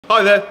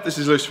Hi there, this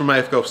is Lewis from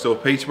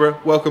AFGolfStore Peterborough.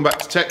 Welcome back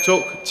to Tech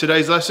Talk.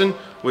 Today's lesson,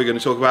 we're going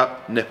to talk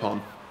about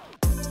Nippon.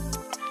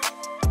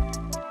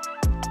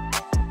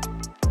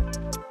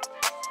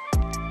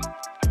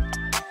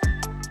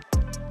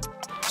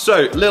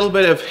 So, a little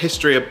bit of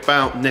history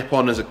about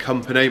Nippon as a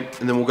company,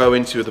 and then we'll go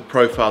into the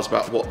profiles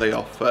about what they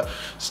offer.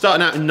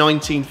 Starting out in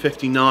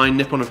 1959,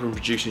 Nippon have been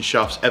producing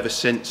shafts ever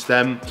since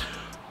then.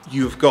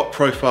 You've got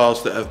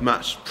profiles that have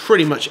matched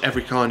pretty much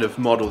every kind of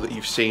model that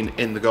you've seen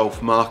in the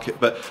golf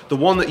market, but the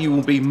one that you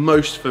will be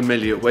most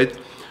familiar with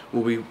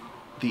will be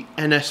the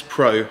NS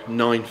Pro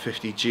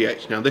 950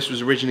 GH. Now, this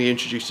was originally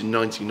introduced in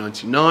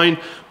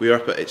 1999. We are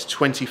up at its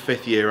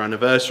 25th year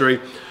anniversary,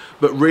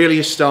 but really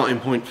a starting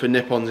point for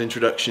Nippon's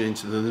introduction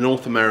into the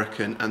North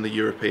American and the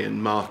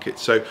European market.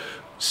 So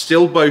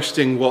still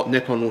boasting what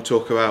Nippon will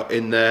talk about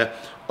in their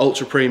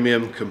ultra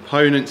premium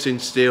components in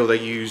steel. They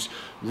use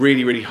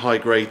really high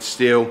grade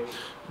steel.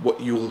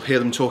 What you'll hear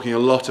them talking a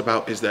lot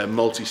about is their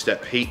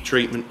multi-step heat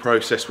treatment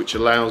process, which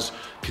allows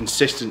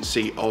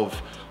consistency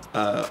of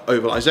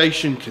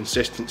ovalization,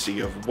 consistency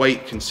of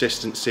weight,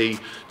 consistency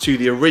to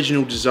the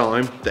original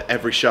design that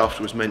every shaft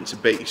was meant to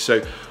be.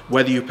 So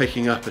whether you're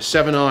picking up a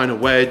 7-iron, a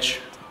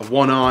wedge, a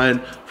 1-iron,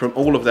 from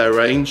all of their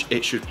range,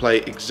 it should play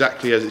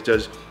exactly as it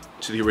does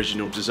to the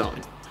original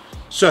design.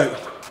 So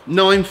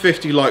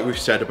 950, like we've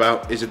said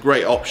about, is a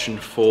great option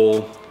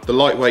for the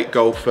lightweight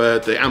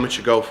golfer, the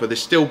amateur golfer.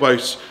 This still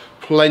boasts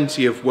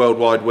plenty of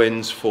worldwide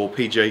wins for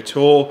PGA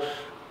Tour,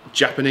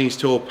 Japanese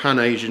Tour, Pan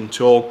Asian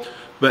Tour,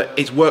 but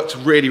it's worked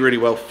really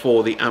well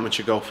for the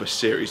amateur golfer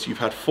series. You've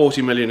had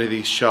 40 million of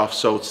these shafts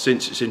sold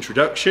since its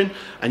introduction,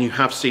 and you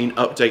have seen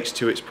updates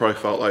to its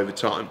profile over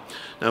time.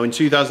 Now, in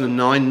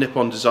 2009,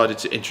 Nippon decided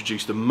to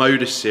introduce the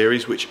Modus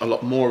series, which a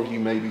lot more of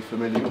you may be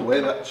familiar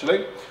with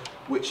actually,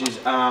 which is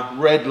our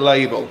red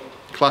label,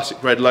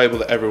 classic red label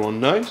that everyone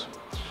knows.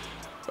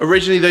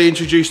 Originally, they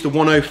introduced the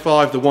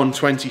 105, the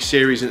 120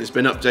 series, and it's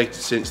been updated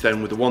since then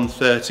with the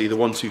 130, the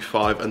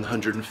 125, and the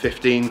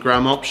 115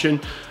 gram option.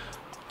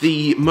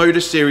 The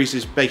Modus series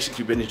has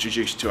basically been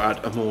introduced to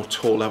add a more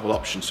tour level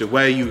option. So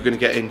where you're going to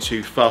get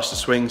into faster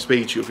swing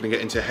speeds, you're going to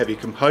get into heavy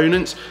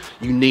components,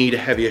 you need a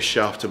heavier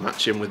shaft to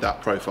match in with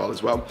that profile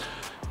as well.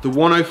 The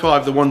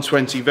 105, the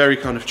 120, very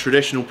kind of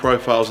traditional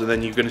profiles, and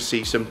then you're going to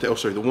see something, oh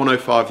sorry, the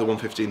 105, the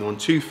 115, the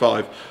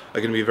 125 are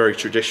going to be very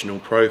traditional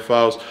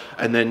profiles,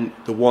 and then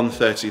the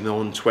 130 and the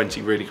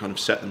 120 really kind of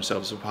set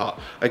themselves apart.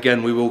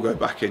 Again, we will go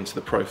back into the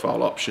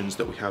profile options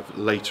that we have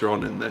later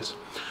on in this.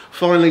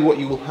 Finally, what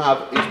you will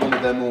have is one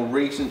of their more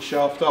recent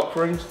shaft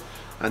offerings,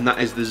 and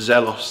that is the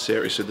Zelos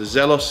series. So the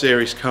Zelos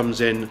series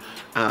comes in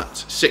at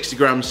 60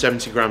 grams,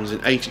 70 grams, and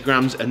 80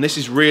 grams, and this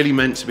is really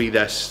meant to be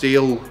their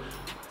steel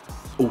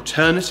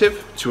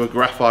alternative to a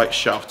graphite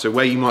shaft. So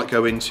where you might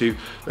go into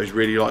those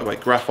really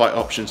lightweight graphite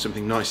options,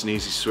 something nice and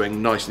easy to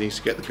swing, nice and easy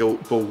to get the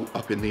ball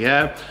up in the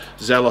air,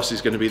 Zelos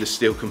is going to be the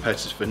steel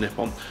competitor for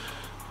Nippon.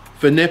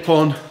 For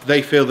Nippon,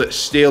 they feel that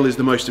steel is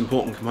the most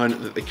important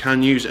component that they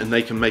can use, and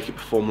they can make it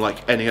perform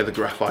like any other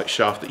graphite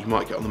shaft that you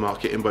might get on the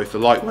market in both the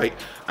lightweight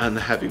and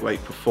the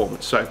heavyweight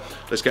performance. So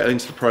let's get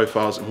into the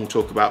profiles and we'll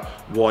talk about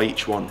why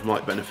each one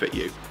might benefit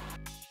you.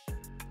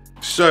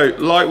 So,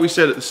 like we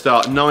said at the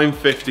start,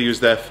 950 was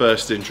their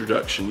first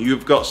introduction.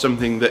 You've got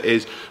something that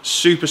is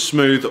super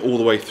smooth all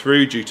the way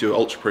through due to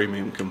ultra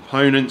premium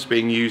components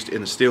being used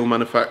in the steel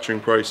manufacturing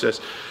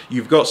process.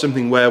 You've got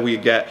something where we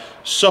get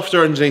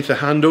softer underneath the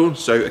handle.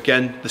 So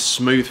again, the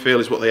smooth feel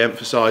is what they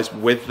emphasize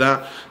with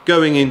that.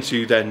 Going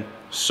into then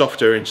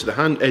softer into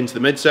the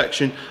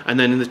midsection, and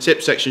then in the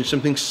tip section,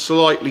 something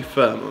slightly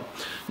firmer.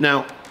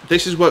 Now,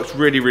 this has worked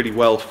really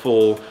well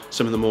for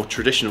some of the more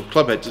traditional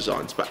clubhead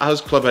designs, but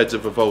as clubheads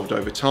have evolved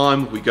over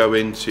time, we go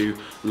into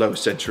lower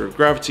center of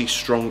gravity,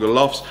 stronger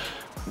lofts.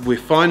 We're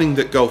finding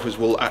that golfers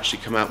will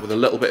actually come out with a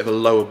little bit of a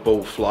lower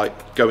ball flight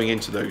going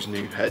into those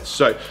new heads.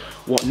 So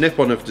what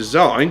Nippon have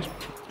designed,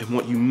 and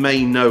what you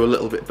may know a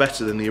little bit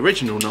better than the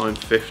original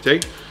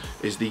 950,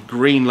 is the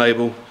green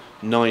label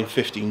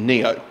 950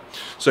 Neo.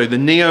 So the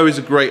Neo is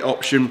a great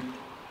option.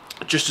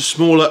 Just a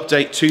small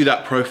update to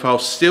that profile,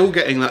 still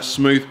getting that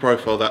smooth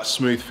profile, that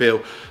smooth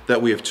feel that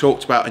we have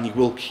talked about, and you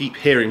will keep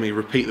hearing me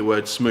repeat the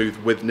word smooth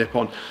with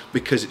Nippon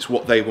because it's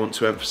what they want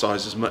to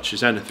emphasize as much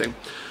as anything.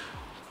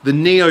 The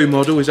Neo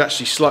model is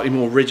actually slightly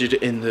more rigid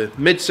in the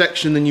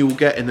midsection than you will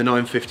get in the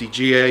 950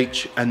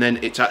 GH, and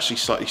then it's actually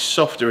slightly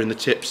softer in the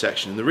tip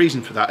section. And the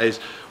reason for that is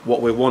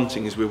what we're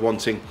wanting is we're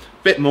wanting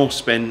a bit more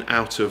spin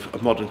out of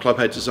a modern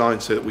clubhead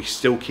design so that we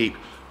still keep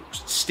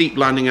steep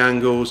landing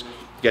angles,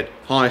 get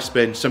higher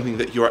spin, something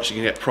that you're actually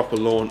going to get proper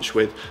launch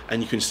with,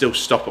 and you can still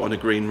stop it on a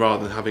green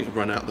rather than having to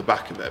run out the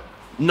back of it.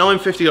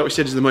 950, like we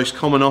said, is the most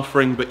common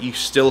offering, but you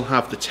still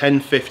have the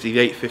 1050, the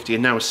 850,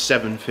 and now a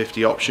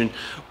 750 option.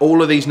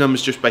 All of these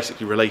numbers just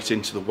basically relate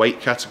into the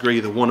weight category.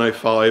 The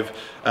 105,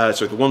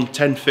 the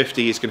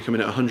 1050 is going to come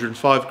in at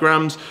 105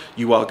 grams.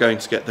 You are going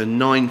to get the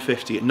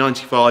 950 at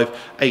 95,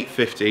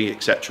 850,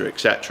 etc,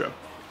 etc.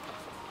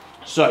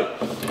 So,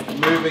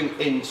 moving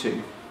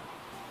into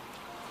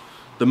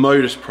the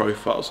modus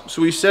profiles.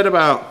 So we said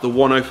about the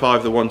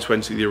 105, the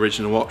 120, the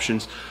original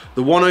options,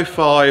 the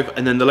 105,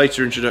 and then the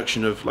later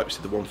introduction of, like we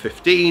said, the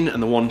 115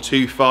 and the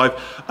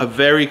 125 are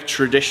very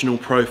traditional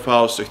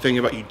profiles. So think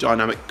about your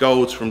dynamic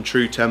golds from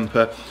True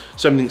Temper,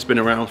 something that's been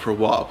around for a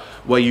while,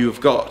 where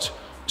you've got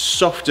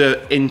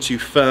softer into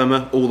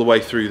firmer all the way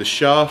through the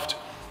shaft,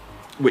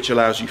 which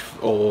allows you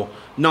for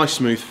nice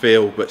smooth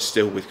feel, but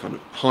still with kind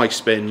of high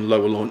spin,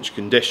 lower launch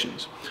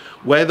conditions.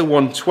 Where the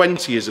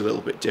 120 is a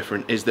little bit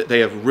different is that they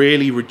have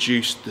really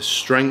reduced the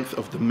strength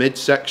of the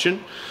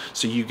midsection,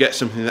 so you get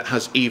something that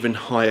has even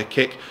higher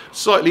kick,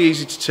 slightly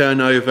easy to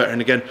turn over,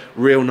 and again,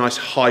 real nice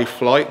high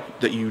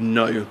flight that you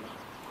know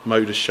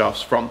modus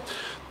shafts from.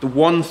 The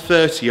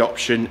 130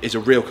 option is a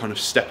real kind of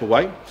step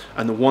away,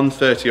 and the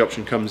 130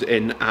 option comes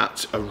in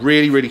at a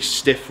really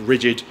stiff,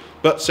 rigid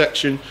butt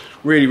section,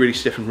 really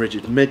stiff and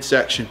rigid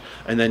midsection,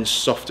 and then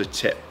softer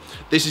tip.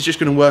 This is just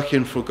going to work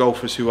in for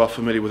golfers who are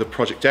familiar with a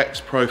Project X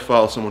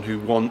profile, someone who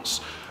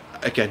wants,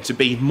 again, to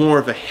be more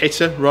of a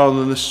hitter rather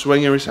than a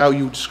swinger is how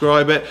you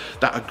describe it,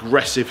 that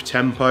aggressive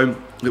tempo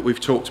that we've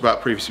talked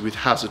about previously with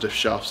hazardous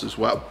shafts as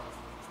well.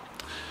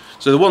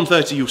 So the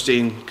 130 you'll see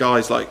in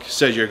guys like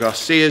Sergio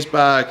Garcia's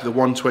bag, the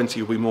 120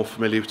 you'll be more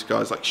familiar to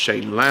guys like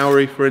Shane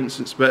Lowry, for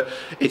instance, but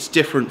it's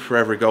different for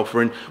every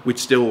golfer, and we'd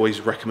still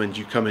always recommend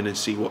you come in and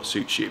see what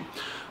suits you.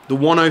 The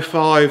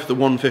 105, the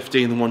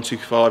 115, the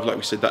 125, like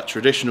we said, that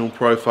traditional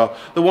profile.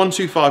 The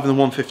 125 and the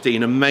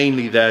 115 are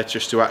mainly there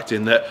just to act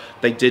in that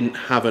they didn't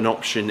have an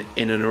option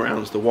in and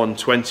around the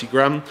 120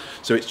 gram.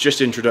 So it's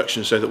just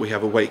introduction so that we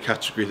have a weight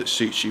category that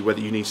suits you, whether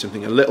you need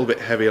something a little bit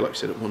heavier, like we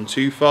said, at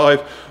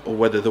 125, or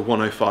whether the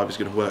 105 is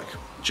going to work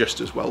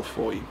just as well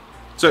for you.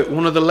 So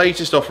one of the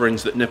latest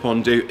offerings that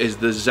Nippon do is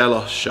the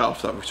Zelos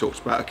shaft that we've talked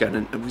about again,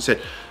 and we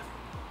said,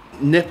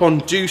 Nippon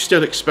do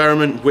still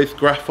experiment with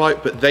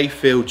graphite, but they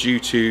feel due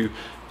to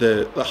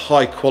the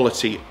high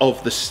quality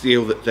of the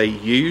steel that they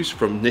use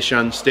from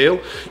Nissan steel,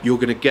 you're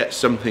going to get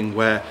something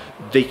where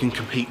they can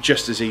compete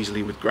just as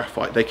easily with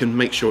graphite. They can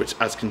make sure it's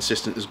as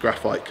consistent as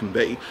graphite can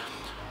be.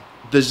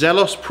 The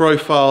Zelos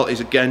profile is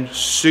again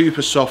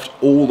super soft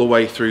all the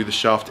way through the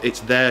shaft. It's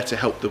there to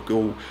help the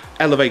ball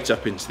elevate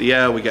up into the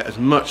air. We get as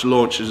much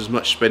launch as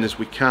much spin as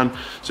we can.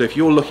 So if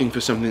you're looking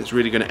for something that's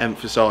really going to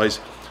emphasize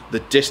the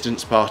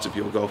distance part of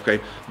your golf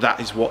game, that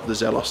is what the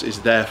Zelos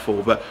is there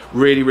for, but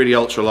really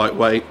ultra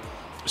lightweight,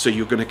 so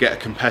you're going to get a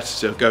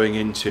competitor going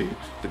into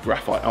the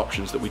graphite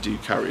options that we do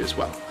carry as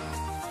well.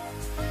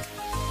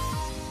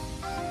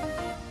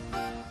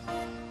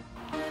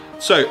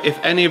 So if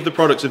any of the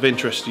products of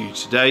interest to you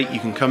today, you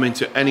can come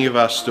into any of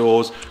our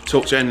stores,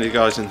 talk to any of the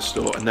guys in the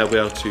store, and they'll be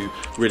able to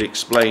really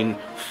explain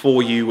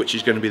for you which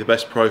is going to be the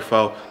best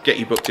profile, get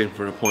you booked in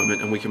for an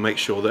appointment, and we can make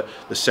sure that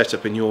the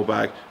setup in your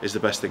bag is the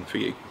best thing for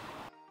you.